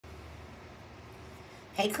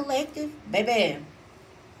Hey, collective, baby.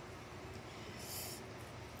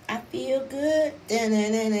 I feel good. I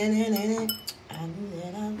knew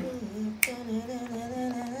that I would.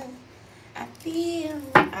 I feel.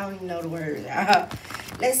 I don't even know the words.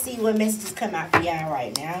 Let's see what messages come out for y'all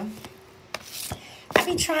right now. I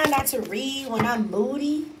be trying not to read when I'm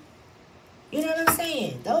moody. You know what I'm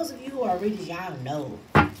saying? Those of you who are readers, y'all know.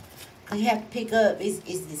 Because you have to pick up, is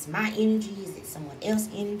this my energy? Is it someone else's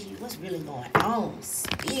energy? What's really going on?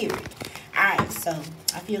 Spirit. Alright, so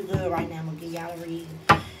I feel good right now. I'm going to give y'all a reading.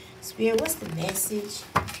 Spirit, what's the message?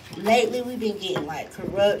 Lately, we've been getting like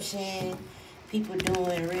corruption. People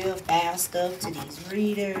doing real foul stuff to these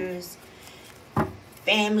readers.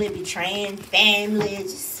 Family betraying family.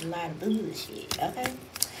 Just a lot of bullshit. Okay?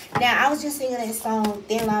 Now, I was just singing that song,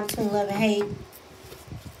 Thin Line Between Love and Hate.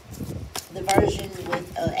 The version with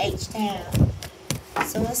H-Town.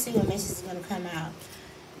 So let's see what message is going to come out.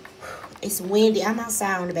 It's windy. I'm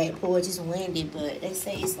outside on the back porch. It's windy, but they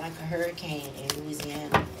say it's like a hurricane in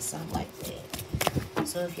Louisiana or something like that.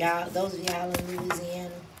 So if y'all, those of y'all in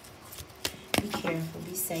Louisiana, be careful.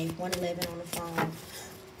 Be safe. 111 on the phone.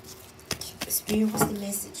 Spirit, what's the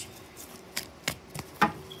message?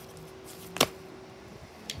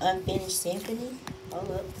 Unfinished symphony.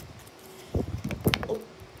 Hold up.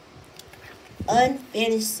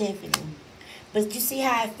 Unfinished symphony. But you see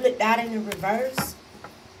how it flipped out in the reverse?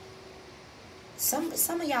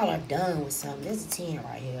 Some of y'all are done with something. There's a 10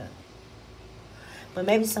 right here. But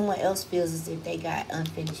maybe someone else feels as if they got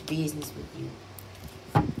unfinished business with you.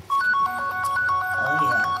 Oh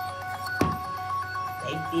yeah.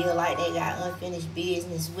 They feel like they got unfinished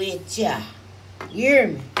business with ya. You hear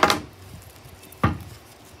me?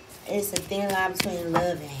 It's a thin line between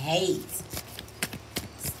love and hate.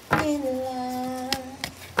 Thin line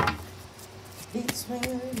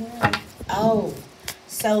between love. Oh.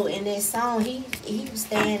 So in that song, he was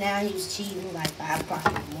staying out, he was cheating like 5 o'clock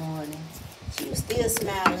in the morning. She was still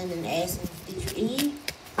smiling and asking, did you eat?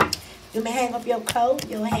 You may hang up your coat,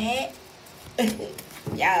 your hat.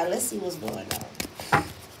 Y'all, let's see what's going on.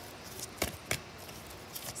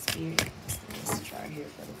 Spirit, what's the message right here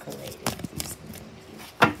for the collective?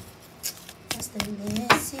 What's the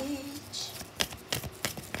message?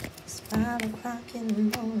 It's 5 o'clock in the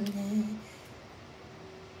morning.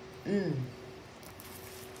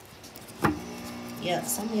 Yeah,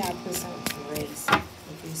 some of y'all put something to rest.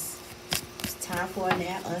 If it's time for a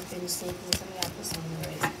nap, unfinished symphony, some of y'all put something to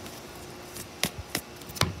rest.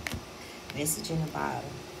 Message in the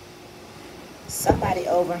bottom. Somebody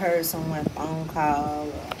overheard someone phone call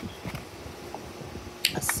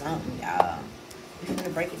or something, y'all. We're gonna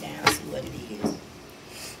break it down, see what it is.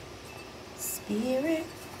 Spirit.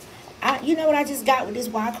 You know what I just got with this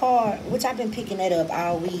Y card, which I've been picking that up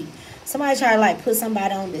all week. Somebody try to like put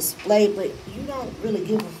somebody on display, but you don't really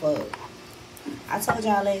give a fuck. I told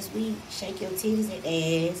y'all last week, shake your titties at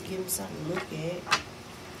the ass, give them something to look at.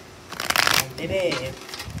 Oh, baby.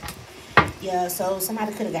 Yeah, so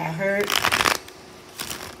somebody could have got hurt.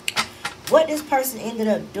 What this person ended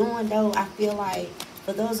up doing, though, I feel like,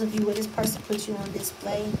 for those of you where this person put you on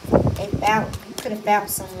display, you could have found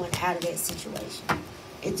someone out of that situation.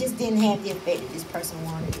 It just didn't have the effect that this person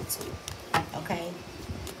wanted it to. Okay?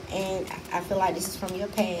 And I feel like this is from your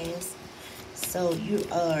past. So you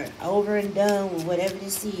are over and done with whatever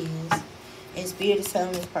this is. And Spirit is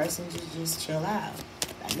telling this person to just chill out.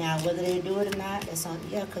 Now, whether they do it or not, that's on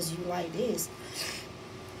you, because you like this.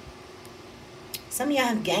 Some of y'all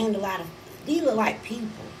have gained a lot of, these look like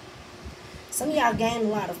people. Some of y'all gained a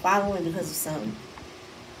lot of following because of something.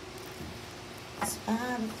 It's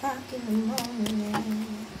 5 o'clock in the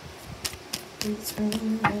morning.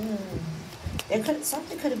 Between love.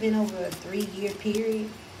 Something could have been over a 3-year period.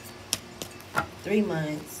 3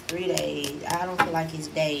 months, 3 days. I don't feel like it's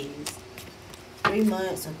days. 3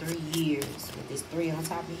 months or 3 years with this 3 on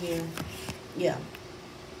top of here. Yeah.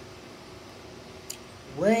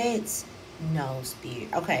 What? No,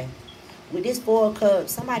 Spirit. Okay. With this 4 of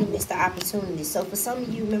Cups, somebody missed the opportunity. So for some of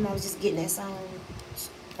you, remember I was just getting that song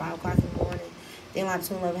 5 o'clock in the morning. Then my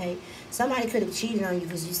between love and hate. Somebody could have cheated on you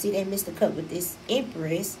because you see they missed the cup with this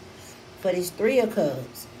Empress for this 3 of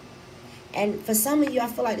Cups. And for some of you, I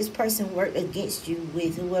feel like this person worked against you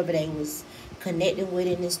with whoever they was connecting with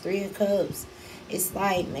in this 3 of Cups. It's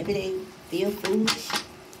like maybe they feel foolish.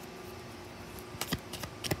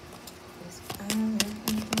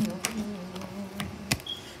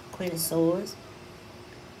 Queen of Swords.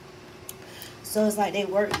 So it's like they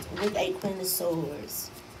worked with a Queen of Swords.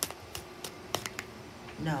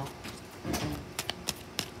 No.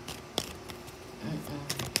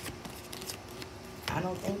 I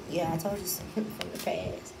don't think, yeah, I told you something from the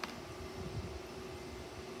past.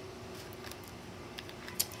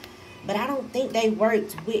 But I don't think they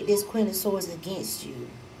worked with this Queen of Swords against you.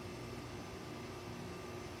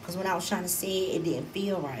 Because when I was trying to say it, it didn't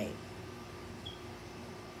feel right.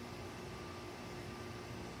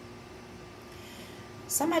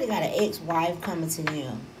 Somebody got an ex-wife coming to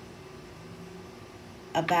them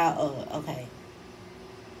about, okay,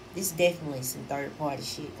 this is definitely some third-party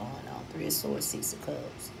shit going on. 3 of Swords, 6 of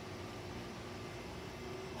Cups.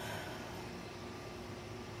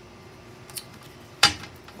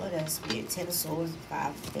 What else? We had 10 of Swords, 5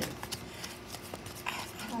 of Pentacles.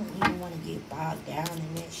 I don't even want to get bogged down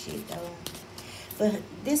in that shit, though. But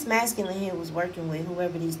this masculine here was working with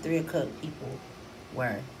whoever these 3 of Cups people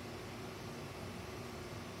were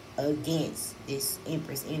against this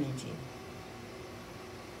Empress energy.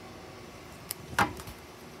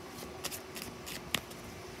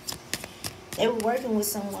 They were working with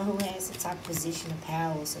someone who has some type of position of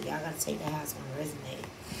power, so y'all gotta take that how it's gonna resonate.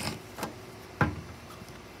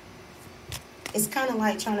 It's kind of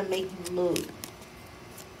like trying to make you look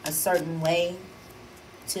a certain way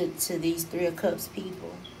to these 3 of Cups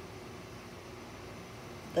people.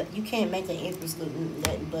 But you can't make an Empress look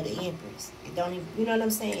nothing but an Empress. It don't even, you know what I'm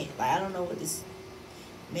saying? Like, I don't know what this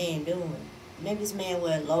man doing. Maybe this man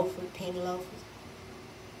wear loafers, penny loafers.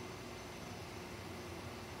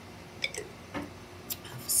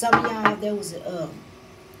 Some of y'all, there was a,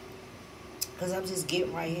 because I'm just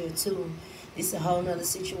getting right here too. This is a whole nother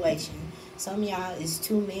situation. Some of y'all is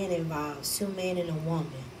 2 men involved, 2 men and a woman.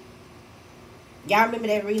 Y'all remember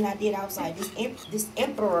that reading I did? I was like, this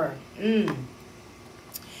emperor,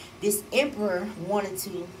 this emperor wanted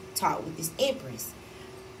to talk with this empress,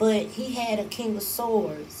 but he had a King of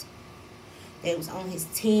Swords that was on his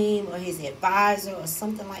team or his advisor or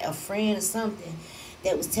something, like a friend or something,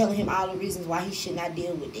 that was telling him all the reasons why he should not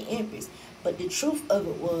deal with the empress. But the truth of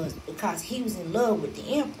it was because he was in love with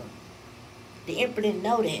the emperor. The emperor didn't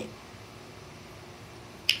know that.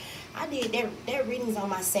 I did their readings on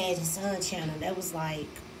my Sag and Sun channel. That was like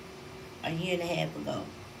a year and a half ago.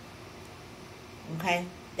 Okay,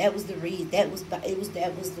 that was the reason. That was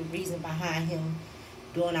the reason behind him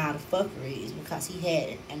doing all the fuckery, is because he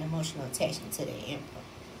had an emotional attachment to the emperor.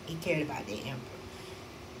 He cared about the emperor.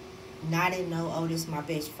 Not didn't know, oh, this is my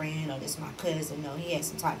best friend or this is my cousin. No, he had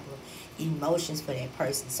some type of emotions for that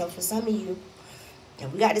person. So for some of you,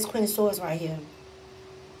 and we got this Queen of Swords right here.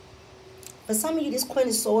 For some of you, this Queen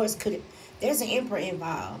of Swords there's an emperor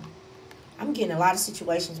involved. I'm getting a lot of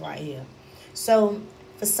situations right here. So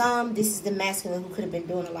for some, this is the masculine who could have been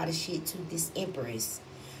doing a lot of shit to this empress.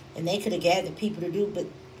 And they could have gathered people to do, but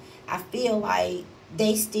I feel like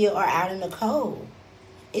they still are out in the cold.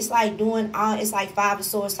 It's like it's like 5 of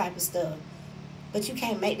Swords type of stuff. But you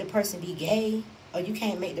can't make the person be gay, or you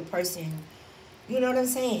can't make the person, you know what I'm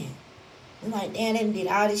saying? You're like, damn, they did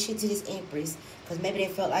all this shit to this empress, because maybe they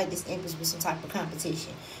felt like this empress was some type of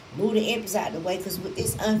competition. Move the empress out of the way, because with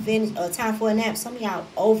this unfinished, time for a nap, some of y'all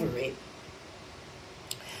over it.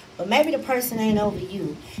 But maybe the person ain't over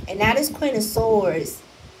you. And now this Queen of Swords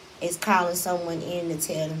is calling someone in to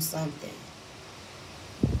tell them something.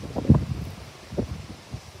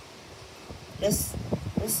 Let's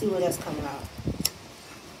see what else coming out.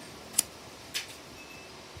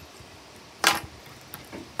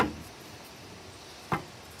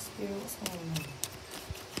 Spirit, what's going on?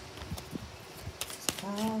 It's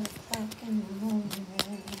 5 o'clock in the morning.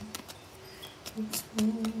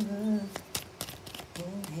 Between us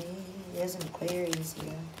and hey, there's an Aquarius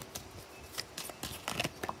here.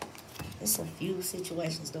 It's a few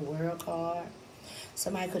situations. The World card.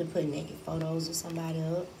 Somebody could have put naked photos of somebody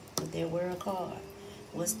up with their World card.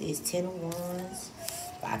 What's this? 10 of Wands.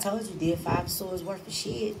 I told you, did 5 of Swords worth of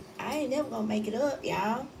shit. I ain't never gonna make it up,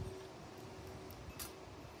 y'all.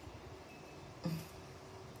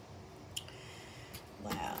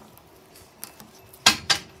 Wow.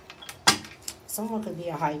 Someone could be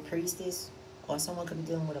a High Priestess, or someone could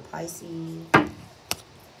be dealing with a Pisces.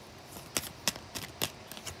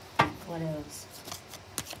 What else?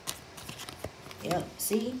 Yep.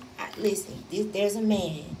 See? Listen, there's a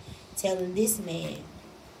man telling this man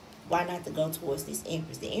why not to go towards this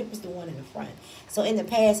empress. The empress the one in the front. So in the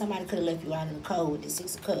past, somebody could have left you out in the cold with the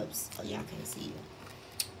 6 of Cups. Oh, y'all can't see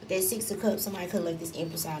it. But that 6 of Cups, somebody could have left this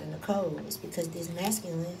empress out in the cold. It's because this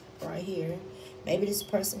masculine right here, maybe this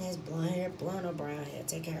person has blonde hair, blonde or brown hair.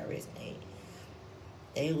 Take how it resonate.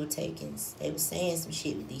 They were saying some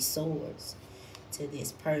shit with these swords to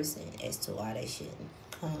this person as to why they shouldn't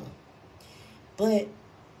come. But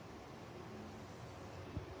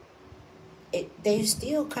they're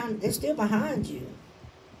still behind you,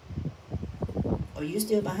 or you're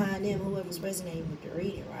still behind them. Whoever's resonating with the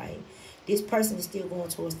reading, right? This person is still going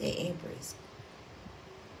towards their empress.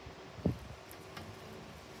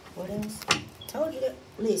 What else? Told you that.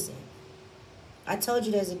 Listen, I told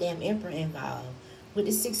you there's a damn emperor involved. With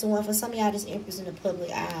the 6 and 1, for some of y'all, this emperor's in the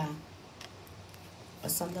public eye. Or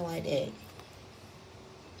something like that.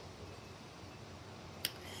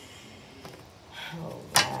 Oh,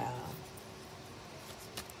 wow.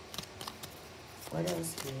 What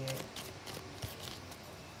else here?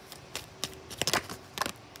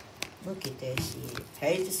 Look at that shit.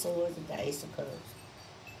 Page of Swords with the Ace of Cups.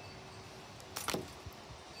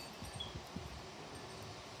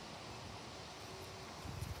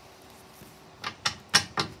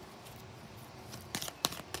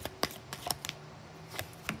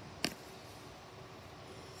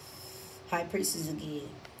 High Priestess again.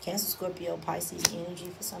 Cancer, Scorpio, Pisces energy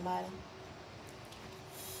for somebody.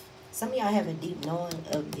 Some of y'all have a deep knowing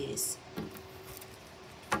of this.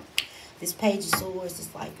 This Page of Swords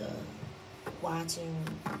is like a watching,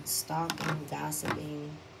 stalking, gossiping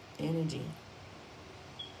energy.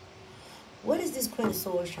 What is this Queen of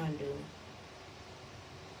Swords trying to do?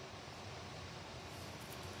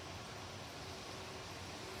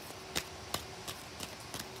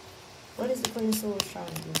 What is the Queen of Swords trying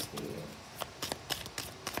to do, Spirit?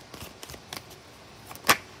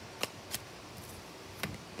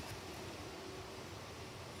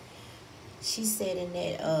 She said in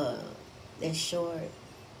that short,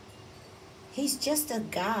 he's just a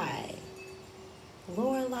guy.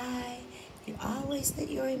 Lorelai, you always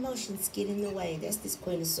let your emotions get in the way. That's this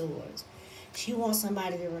Queen of Swords. She wants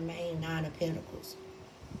somebody to remain 9 of Pentacles.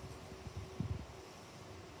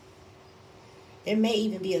 There may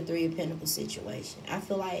even be a 3 of Pentacles situation. I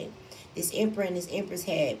feel like this Emperor and this Empress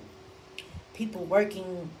had people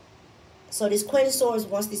working. So this Queen of Swords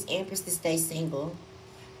wants this Empress to stay single.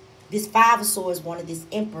 This 5 of Swords wanted this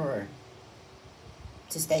Emperor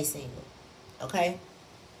to stay single. Okay?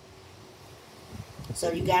 So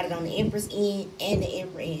you got it on the Empress end and the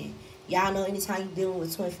Emperor end. Y'all know anytime you're dealing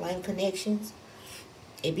with twin flame connections,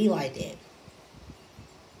 it be like that.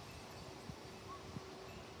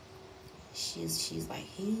 She's like,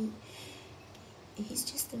 he's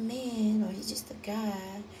just a man, or he's just a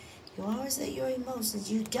guy. You always let your emotions.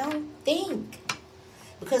 You don't think.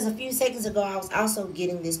 Because a few seconds ago, I was also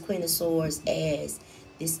getting this Queen of Swords as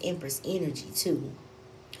this Empress energy, too.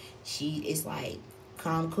 She is like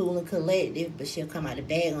calm, cool, and collective, but she'll come out the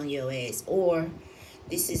bag on your ass. Or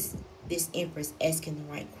this is this Empress asking the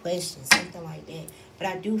right questions, something like that. But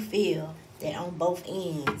I do feel that on both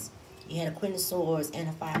ends, you had a Queen of Swords and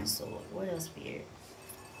a 5 of Swords. What else, Spirit?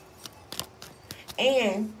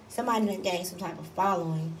 And somebody done gained some type of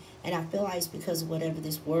following, and I feel like it's because of whatever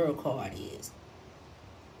this World card is.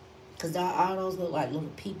 Because all those look like little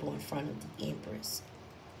people in front of the Empress.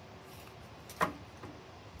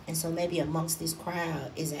 And so maybe amongst this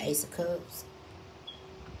crowd is an Ace of Cups.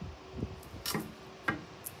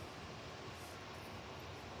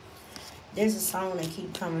 There's a song that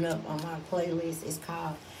keep coming up on my playlist. It's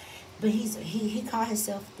called, but he called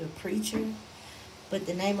himself The Preacher. But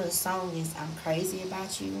the name of the song is I'm Crazy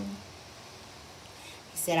About You.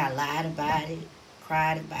 He said I lied about it,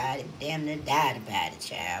 cried about it, damn near died about it,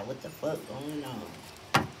 child. What the fuck going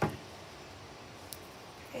on?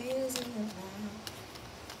 Crazy about.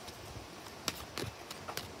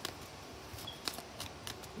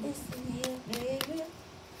 Listen here, baby.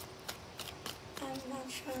 I'm not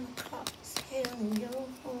trying to cause hell in your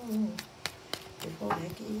home before I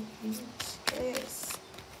give you stress.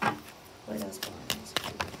 What else going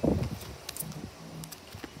on?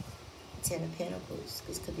 10 of Pentacles.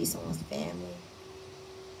 This could be someone's family.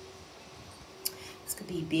 This could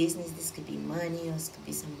be business. This could be money. Or this could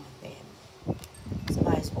be someone's family.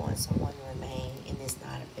 Somebody's wanting someone to remain in this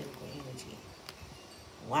 9 of Pentacles energy.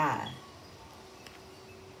 Why?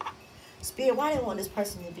 Spirit, why do you want this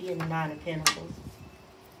person to be in the 9 of Pentacles?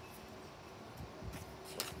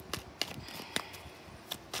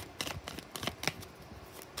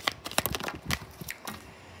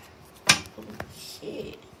 Oh,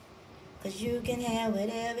 shit. Because you can have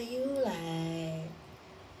whatever you like.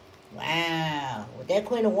 Wow. With that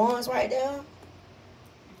Queen of Wands right there.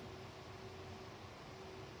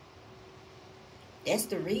 That's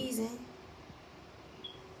the reason.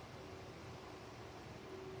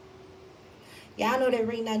 Y'all know that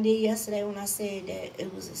reading I did yesterday when I said that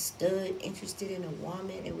it was a stud interested in a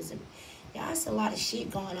woman. It was a, y'all, it's a lot of shit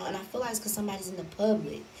going on. And I feel like it's because somebody's in the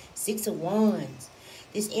public. 6 of Wands.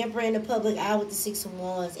 This Emperor in the public eye with the 6 of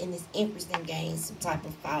Wands, and this Empress then gains some type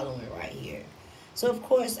of following right here. So, of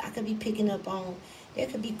course, I could be picking up on, there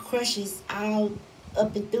could be crushes all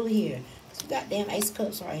up and through here. Because we got damn Ace of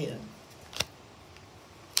Cups right here.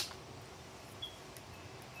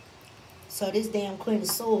 So this damn Queen of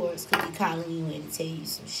Swords could be calling you in to tell you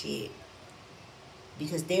some shit.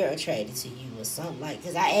 Because they're attracted to you or something like.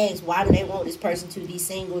 Because I asked, why do they want this person to be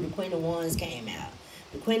single? The Queen of Wands came out.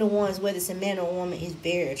 The Queen of Wands, whether it's a man or a woman, is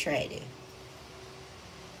very attractive.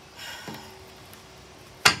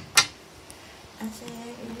 I said,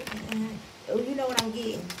 oh, you know what I'm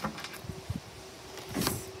getting?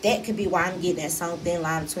 That could be why I'm getting that song, thin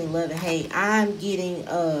line between love and hate. I'm getting,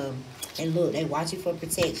 and look, they watch you for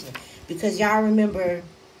protection. Because y'all remember,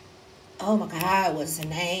 oh my God, what's her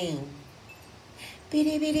name?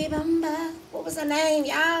 Bitty bitty bamba. What was her name,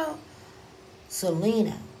 y'all?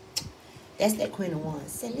 Selena. That's that Queen of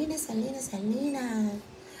Wands. Selena.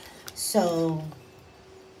 So,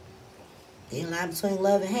 the line between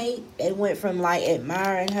love and hate, they went from like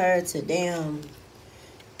admiring her to damn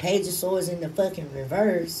Page of Swords in the fucking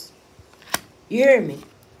reverse. You hear me?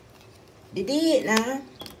 They did now.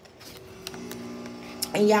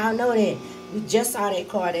 And y'all know that. We just saw that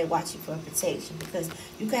card that watch you for protection. Because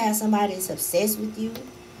you can have somebody that's obsessed with you.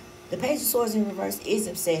 The Page of Swords in reverse is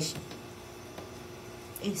obsession.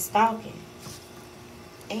 It's stalking.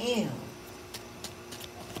 Damn.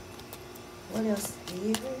 What else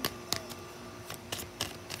is it?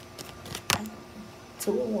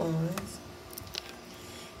 Two of Wands.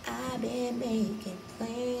 I've been making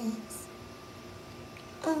plans.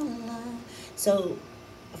 Oh, so,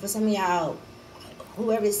 for some of y'all,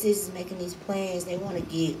 whoever this is making these plans, they want to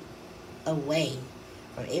get away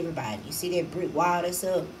from everybody. You see that brick wall that's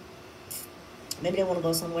up? Maybe they want to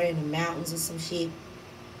go somewhere in the mountains or some shit.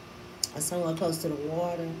 Or somewhere close to the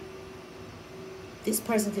water. This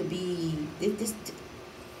person could be... This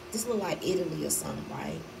look like Italy or something,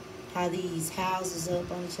 right? How these houses up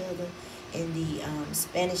on each other. And the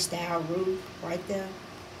Spanish-style roof right there.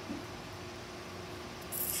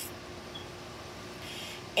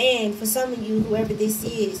 And for some of you, whoever this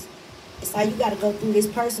is, it's like you got to go through this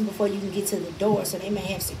person before you can get to the door. So they may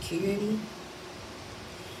have security.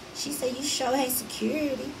 She said, you sure have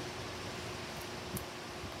security.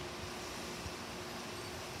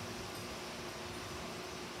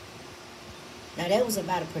 Now, that was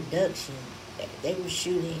about a production. They were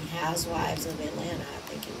shooting Housewives of Atlanta, I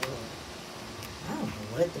think it was. I don't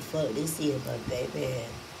know what the fuck this is, but baby.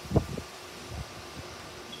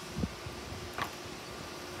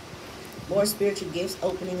 More spiritual gifts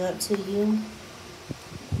opening up to you.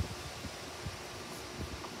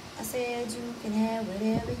 I said you can have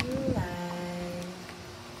whatever you like.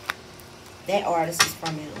 That artist is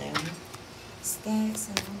from Atlanta. Stacks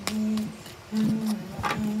on me.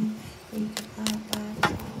 We can pop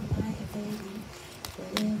bottles all night, baby.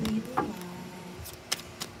 Whatever you like.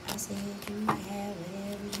 I said you can have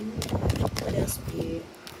whatever you like. What else, Spirit?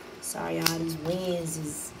 Sorry, y'all. These winds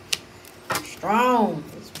is strong.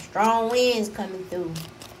 There's some strong winds coming through.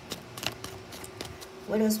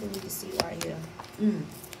 What else we need to see right here?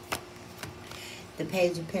 The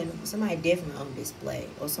Page of Pentacles. Somebody definitely on display.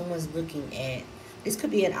 Or someone's looking at. This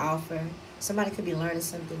could be an offer. Somebody could be learning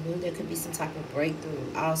something new. There could be some type of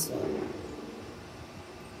breakthrough also.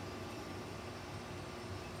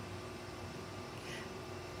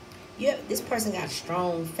 Yeah, this person got a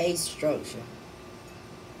strong face structure.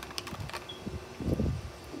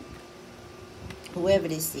 Whoever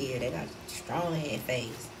this is, they got a strong head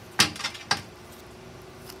face.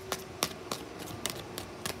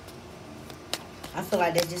 I feel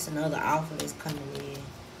like that's just another offer that's coming in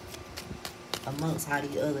amongst all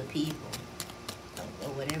these other people. Or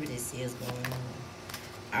whatever this is going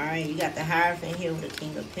on. Alright, you got the Hierophant here with the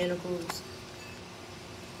King of Pentacles.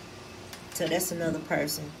 So that's another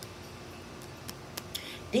person.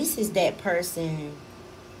 This is that person,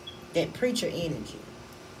 that preacher energy.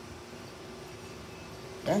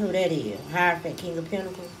 That's who that is. Hierophant, King of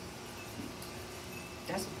Pentacles.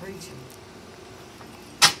 That's a preacher.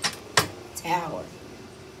 Tower.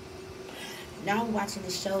 Now I'm watching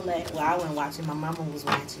this show. Well, I wasn't watching. My mama was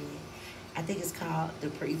watching it. I think it's called The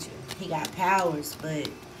Preacher. He got powers, but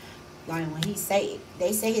like when they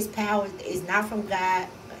say his power is not from God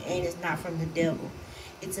and it's not from the devil.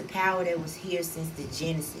 It's a power that was here since the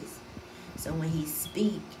Genesis. So when he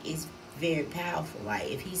speak, it's very powerful. Like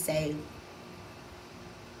if he say,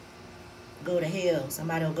 go to hell,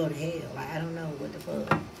 somebody will go to hell. Like I don't know what the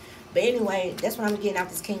fuck. But anyway, that's what I'm getting out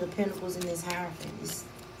this King of Pentacles and this Hierophant. It's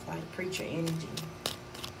like preacher energy.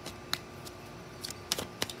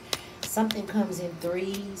 Something comes in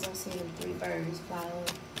threes. I'm seeing 3 birds fly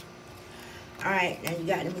up. Alright, now you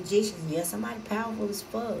got the Magician. Yeah, somebody powerful as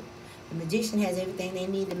fuck. The Magician has everything they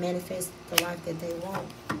need to manifest the life that they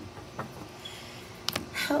want.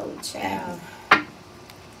 Oh, child.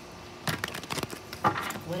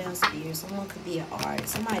 What else here? Someone could be an artist.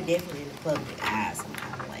 Somebody definitely in the public eye some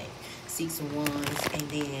kind of way. 6 of Wands, and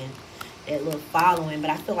then that little following.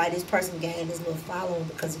 But I feel like this person gained this little following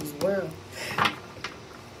because of his world.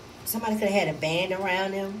 Somebody could have had a band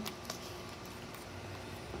around them.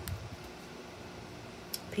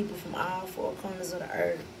 People from all 4 corners of the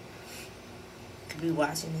earth could be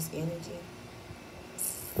watching this energy.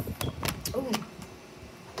 Ooh.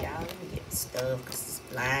 Y'all, let me get the stuff because it's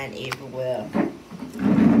blind everywhere.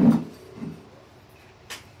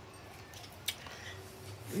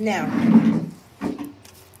 Now,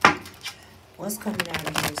 what's coming out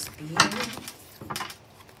of your spirit?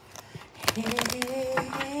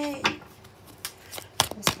 Hey.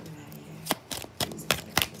 What's coming out of here?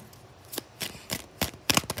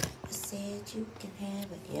 I said you can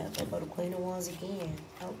have it. Yeah, there go the Queen of Wands again.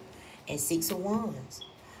 Oh, and 6 of Wands.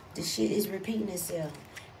 The shit is repeating itself.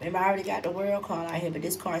 Remember, I already got the world card out here, but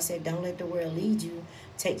this card said, don't let the world lead you.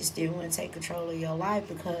 Take the steering wheel and take control of your life,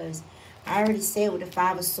 because I already said with the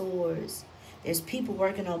 5 of Swords, there's people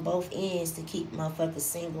working on both ends to keep motherfuckers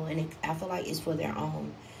single, and I feel like it's for their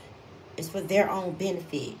own. It's for their own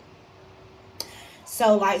benefit.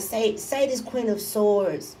 So, like, say this Queen of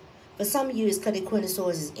Swords, for some of you, it's because the Queen of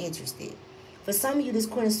Swords is interested. For some of you, this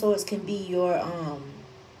Queen of Swords can be your,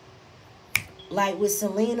 like with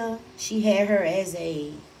Selena, she had her as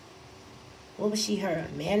a, what was she, her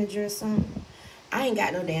manager or something? I ain't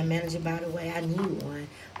got no damn manager, by the way. I need one.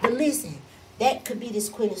 But listen, that could be this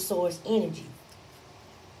Queen of Swords energy.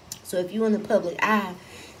 So if you're in the public eye,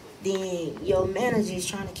 then your manager is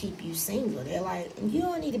trying to keep you single. They're like, you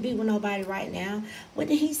don't need to be with nobody right now. What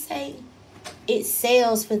did he say? It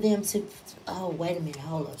sells for them to, oh, wait a minute,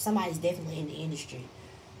 hold up. Somebody's definitely in the industry.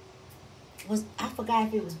 I forgot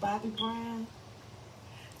if it was Bobby Brown.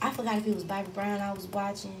 I forgot if it was Bobby Brown I was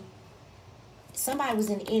watching. Somebody was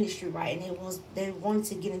in the industry, right? And they wanted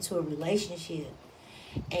to get into a relationship.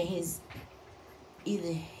 And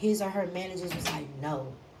either his or her managers was like,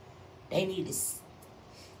 no.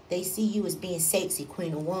 They see you as being sexy,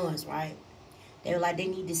 Queen of Wands, right? They were like, you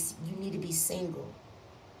need to be single.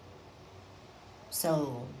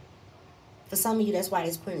 So, for some of you, that's why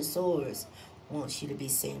this Queen of Swords wants you to be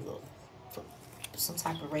single. For some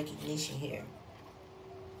type of recognition here.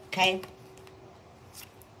 Okay?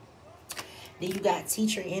 Then you got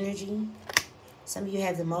teacher energy. Some of you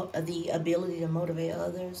have the ability to motivate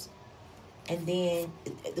others. And then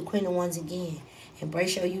the Queen of Wands again.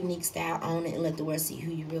 Embrace your unique style, own it, and let the world see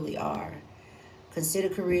who you really are. Consider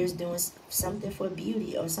careers doing something for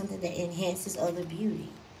beauty or something that enhances other beauty.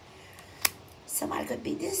 Somebody could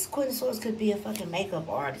be, this Queen of Swords could be a fucking makeup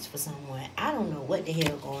artist for someone. I don't know what the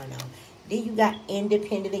hell going on. Then you got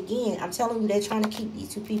independent again. I'm telling you, they're trying to keep these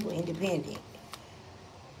two people independent.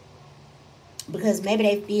 Because maybe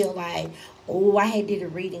they feel like, oh, I had did a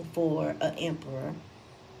reading for an emperor.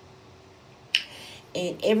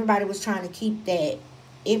 And everybody was trying to keep that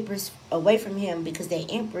empress away from him because that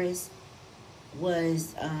empress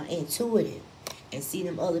was intuitive. And see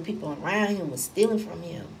them other people around him was stealing from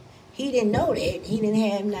him. He didn't know that. He didn't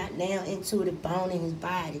have not now intuitive bone in his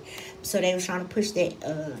body. So they were trying to push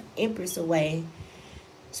that empress away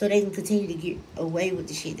so they can continue to get away with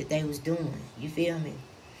the shit that they was doing. You feel me?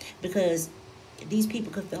 Because these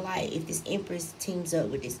people could feel like if this empress teams up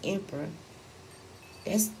with this emperor,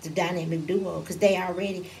 that's the dynamic duo. Because they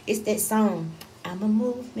already, it's that song, I'm a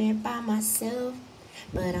movement by myself,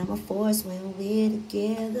 but I'm a force when we're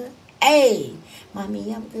together. Hey,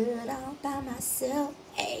 mommy, I'm good all by myself.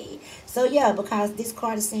 Hey. So yeah, because this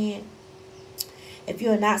card is saying, if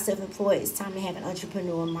you're not self-employed, it's time to have an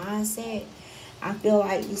entrepreneurial mindset. I feel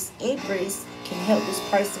like this empress can help this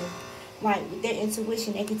person. Like, with their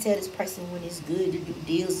intuition, they can tell this person when it's good to do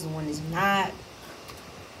deals and when it's not.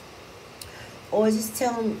 Or just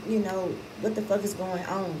tell them, you know, what the fuck is going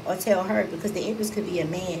on. Or tell her, because the empress could be a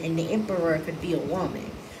man and the emperor could be a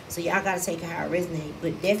woman. So y'all got to take it how it resonates.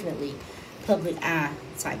 But definitely public eye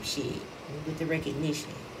type shit with the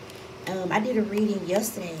recognition. I did a reading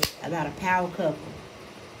yesterday about a power couple.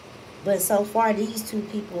 But so far, these two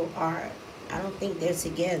people are, I don't think they're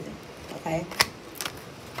together. Okay?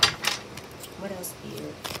 What else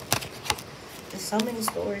here? There's so many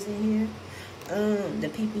stories in here. The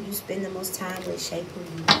people you spend the most time with shape who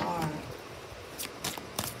you are.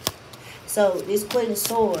 So this Queen of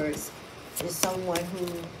Swords is someone who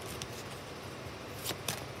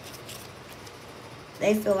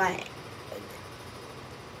they feel like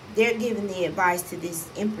they're giving the advice to this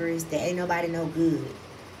empress that ain't nobody no good.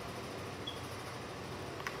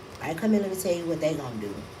 Like, come in, let me tell you what they gonna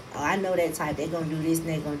do. Oh, I know that type. They gonna do this and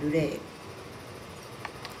they gonna do that.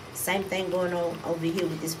 Same thing going on over here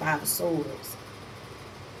with this 5 of Swords.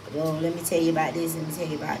 Well, let me tell you about this, let me tell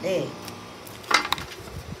you about that.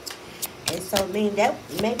 And so, I mean, that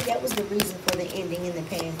maybe that was the reason for the ending in the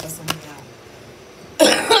past for some of y'all.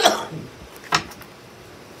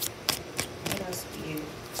 What else here?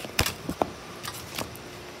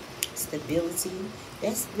 Stability.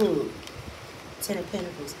 That's good. Ten of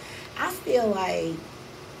Pentacles. I feel like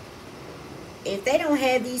if they don't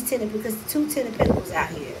have these ten of, because two Ten of Pentacles out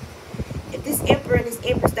here, if this Emperor and this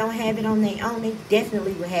Empress don't have it on their own, they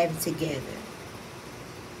definitely will have it together.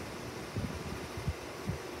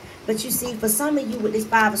 But you see, for some of you with this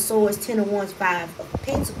Five of Swords, Ten of Wands, Five of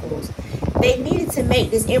Pentacles, they needed to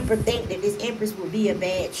make this Emperor think that this Empress would be a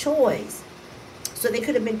bad choice. So they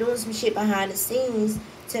could have been doing some shit behind the scenes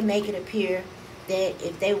to make it appear that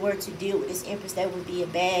if they were to deal with this Empress, that would be a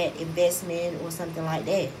bad investment or something like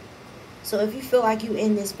that. So if you feel like you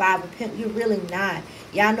in this Five of Pentacles, you're really not.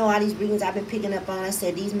 Y'all know all these readings I've been picking up on. I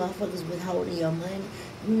said these motherfuckers withholding your money.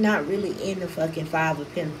 You're not really in the fucking Five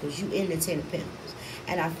of Pentacles. You in the Ten of Pentacles.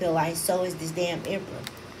 And I feel like so is this damn Emperor.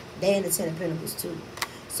 They in the Ten of Pentacles too.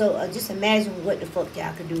 So just imagine what the fuck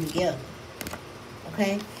y'all could do together.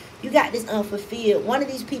 Okay? You got this unfulfilled. One of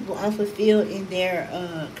these people unfulfilled in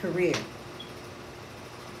their career.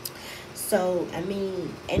 So, I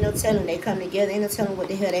mean, ain't no telling they come together. Ain't no telling what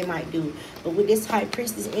the hell they might do. But with this High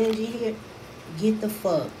Priestess energy here, get the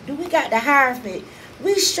fuck. Do we got the Hierophant?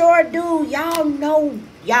 We sure do. Y'all know.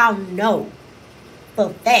 Y'all know.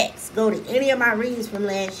 For facts. Go to any of my readings from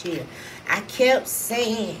last year. I kept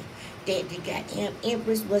saying that the goddamn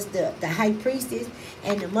Empress was the High Priestess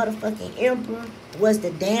and the motherfucking Emperor was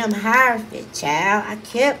the damn Hierophant, child. I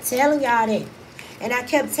kept telling y'all that. And I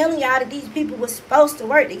kept telling y'all that these people were supposed to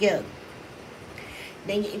work together.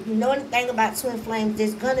 Then if you know anything about twin flames,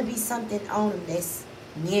 there's going to be something on them that's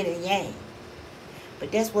yin and yang.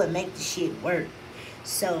 But that's what makes the shit work.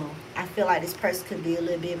 So, I feel like this person could be a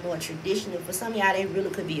little bit more traditional. For some of y'all, they really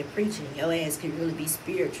could be a preacher. Your ass could really be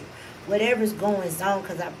spiritual. Whatever's going on,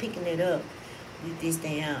 because I'm picking it up with this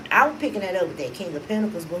damn... I'm picking it up with that King of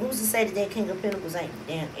Pentacles, but who's to say that that King of Pentacles ain't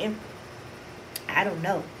the damn Emperor? I don't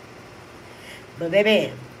know. But,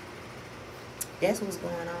 baby, that's what's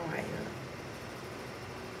going on right now.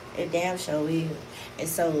 It damn sure is. And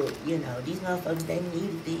so, you know, these motherfuckers, they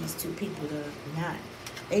needed these two people to not...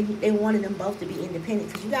 They wanted them both to be independent.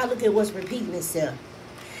 Because you got to look at what's repeating itself.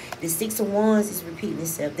 The Six of Wands is repeating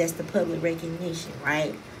itself. That's the public recognition,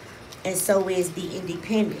 right? And so is the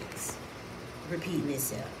independence repeating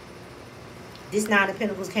itself. This Nine of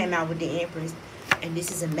Pentacles came out with the Empress. And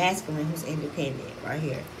this is a masculine who's independent right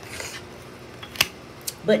here.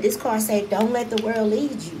 But this card says, don't let the world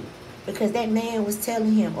lead you. Because that man was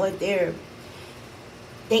telling him, or if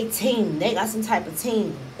they team, they got some type of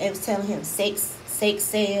team. They was telling him sex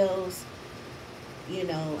sales, you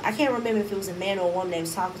know. I can't remember if it was a man or a woman they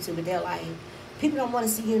was talking to, but they're like, people don't want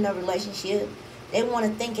to see you in a relationship. They want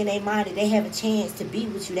to think in their mind that they have a chance to be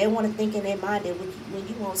with you. They want to think in their mind that when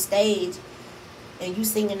you on stage and you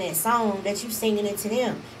singing that song, that you singing it to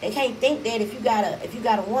them. They can't think that if you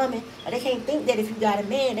got a woman, or they can't think that if you got a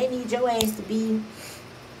man, they need your ass to be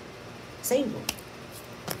single.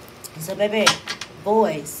 So, baby,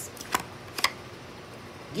 boys,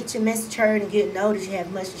 get your message heard and get noticed. You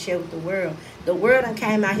have much to share with the world. The world done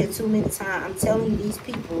came out here too many times. I'm telling you, these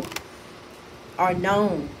people are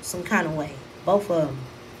known some kind of way. Both of them.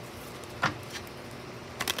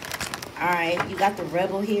 Alright, you got the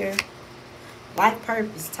Rebel here. Life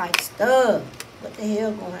purpose type stuff. What the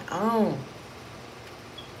hell going on?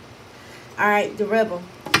 Alright, the Rebel.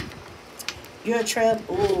 You're a trouble.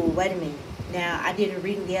 Ooh, wait a minute. Now, I did a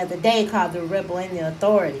reading the other day called The Rebel and the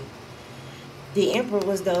Authority. The Emperor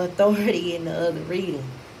was the authority in the other reading.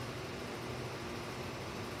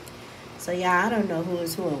 So, y'all, I don't know who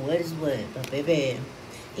is who and what is what. But, baby.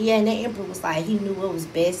 Yeah, and the Emperor was like, he knew what was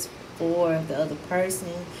best for the other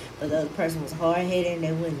person. But the other person was hard-headed and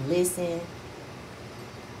they wouldn't listen.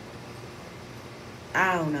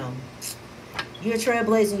 I don't know. You're a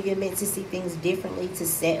trailblazer and you're meant to see things differently, to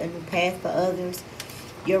set a new path for others.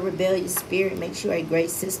 Your rebellious spirit makes you a great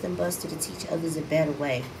system buster to teach others a better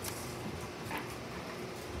way.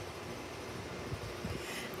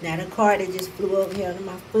 Now, the card that just flew over here under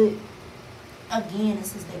my foot, again, it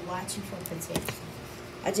says they watch you for protection.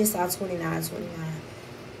 I just saw 29.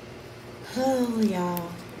 Oh,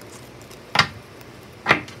 y'all.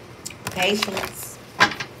 Patience.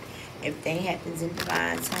 Everything happens in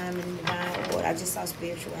divine time and divine order. I just saw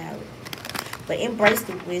spirituality. But embrace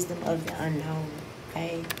the wisdom of the unknown,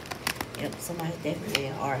 okay? Yep, somebody's definitely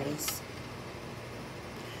an artist.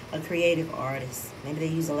 A creative artist. Maybe they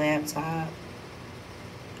use a laptop.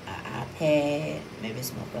 An iPad. Maybe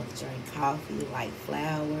it's my brother drink coffee, like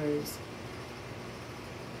flowers.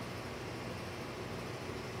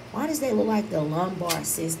 Why does that look like the lumbar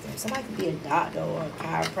system? Somebody could be a doctor or a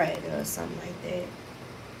chiropractor or something like that.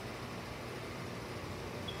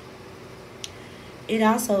 It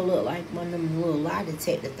also looked like one of them little lie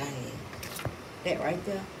detector things. That right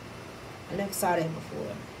there. I never saw that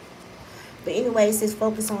before. But anyway, it says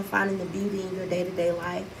focus on finding the beauty in your day-to-day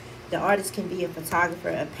life. The artist can be a photographer,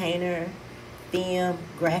 a painter, film,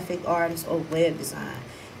 graphic artist, or web design.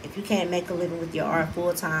 If you can't make a living with your art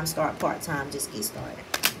full-time, start part-time. Just get started.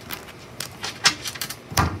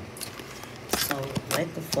 So,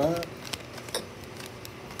 what the fuck?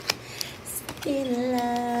 Still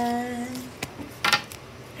alive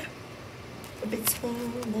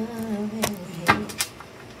between love and hate.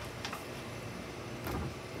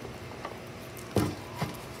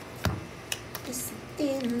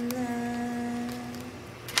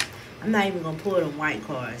 I'm not even gonna pull them white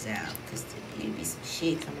cards out because there'll be some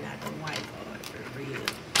shit coming out them white cards for real.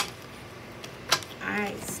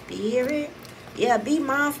 Alright, spirit. Yeah, be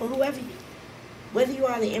mindful, whether you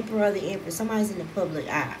are the emperor or the empress, somebody's in the public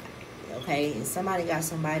eye. Okay? And somebody got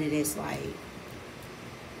somebody that's like,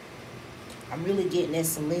 I'm really getting at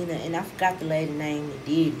Selena, and I forgot the lady name that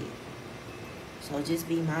did it. So just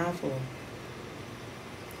be mindful.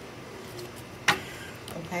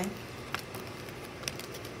 Okay?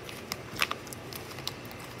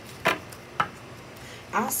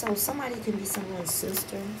 Also, somebody could be someone's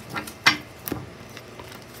sister.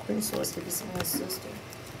 Queen of Swords could be someone's sister.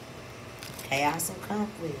 Chaos and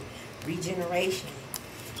conflict. Regeneration.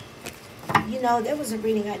 You know, there was a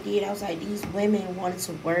reading I did. I was like, these women wanted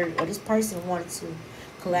to work, or this person wanted to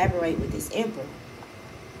collaborate with this emperor.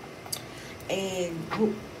 And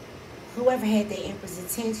whoever had that emperor's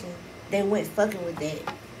attention, they went fucking with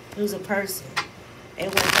that. It was a person. They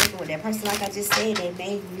went fucking with that person. Like I just said, they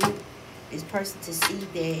made me this person to see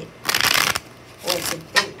that, or to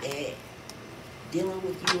think that dealing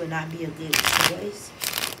with you would not be a good choice,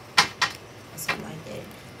 or something like that.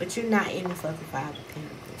 But you're not in the fucking Five of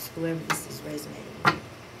Pentacles. Whoever this is resonating with,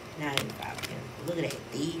 not in the Five of Pentacles. Look at that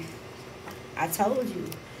thief. I told you,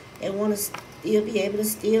 they want to still be able to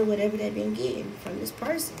steal whatever they've been getting from this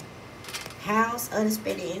person. House,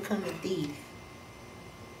 unexpected income, and thief.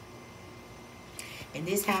 And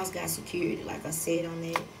this house got security, like I said on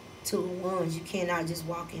that. Two of Wands, you cannot just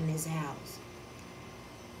walk in this house.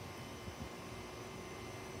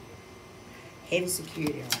 Heavy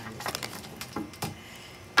security around this thing.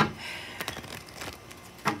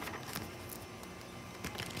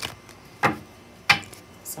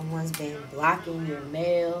 Someone's been blocking your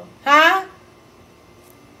mail. Huh?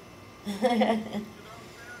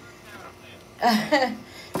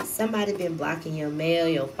 Somebody been blocking your mail,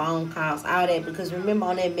 your phone calls, all that. Because remember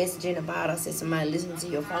on that message in the bottle, I said somebody listening to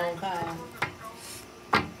your phone call.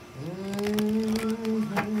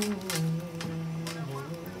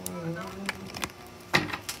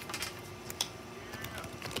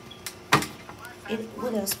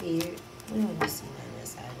 What else, Spirit? We don't see nothing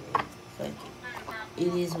else out of it. Fuck it.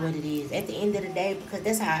 It is what it is. At the end of the day, because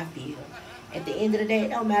that's how I feel. At the end of the day, it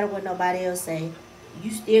don't matter what nobody else say.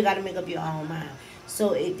 You still got to make up your own mind.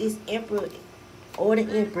 So if this emperor or the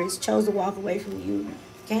empress chose to walk away from you,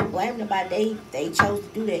 can't blame nobody. They chose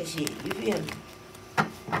to do that shit. You feel me?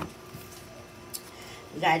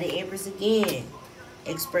 We got the empress again.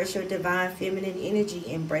 Express your divine feminine energy,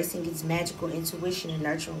 embracing its magical intuition and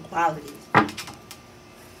nurturing qualities.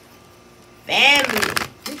 Family.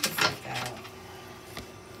 Get the fuck out.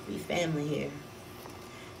 We family here.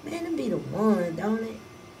 Man, them be the one, don't it?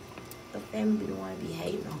 The family be the one to be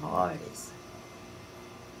hating the hardest.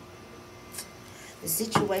 The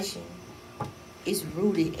situation is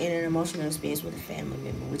rooted in an emotional experience with a family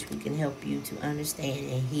member, which we can help you to understand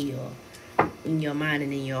and heal in your mind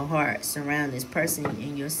and in your heart. Surround this person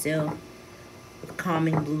and yourself with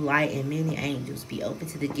calming blue light and many angels. Be open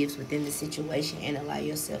to the gifts within the situation and allow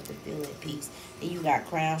yourself to feel at peace. Then you got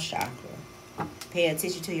crown chakra. Pay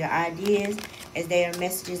attention to your ideas as they are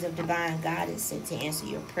messages of divine guidance sent to answer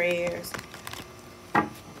your prayers.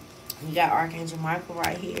 You got Archangel Michael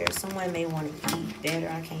right here. Someone may want to eat better.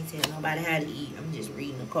 I can't tell nobody how to eat. I'm just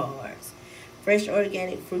reading the cards. Fresh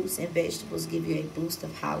organic fruits and vegetables give you a boost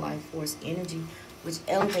of high life force energy, which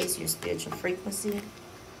elevates your spiritual frequency.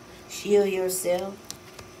 Shield yourself.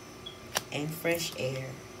 And fresh air.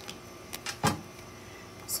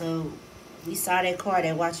 So we saw that card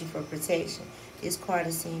that watching for protection. This card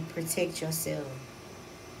is saying protect yourself.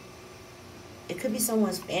 It could be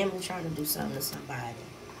someone's family trying to do something to somebody.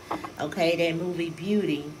 Okay, that movie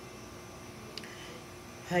Beauty.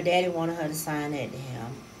 Her daddy wanted her to sign that to him.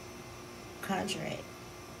 contract.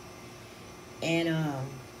 And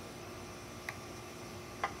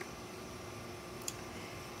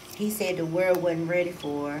he said the world wasn't ready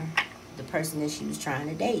for the person that she was trying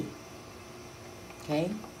to date.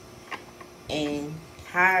 Okay? And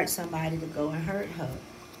hired somebody to go and hurt her.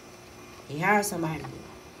 He hired somebody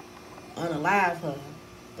to unalive her,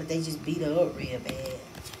 but they just beat her up real bad.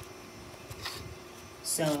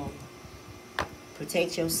 So,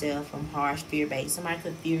 protect yourself from harsh, fear-based. Somebody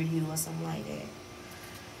could fear you or something like that.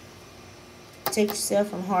 Protect yourself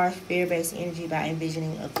from harsh, fear-based energy by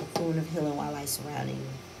envisioning a cocoon of healing white light surrounding you.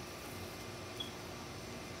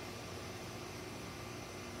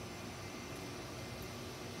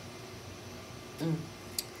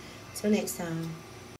 Till next time.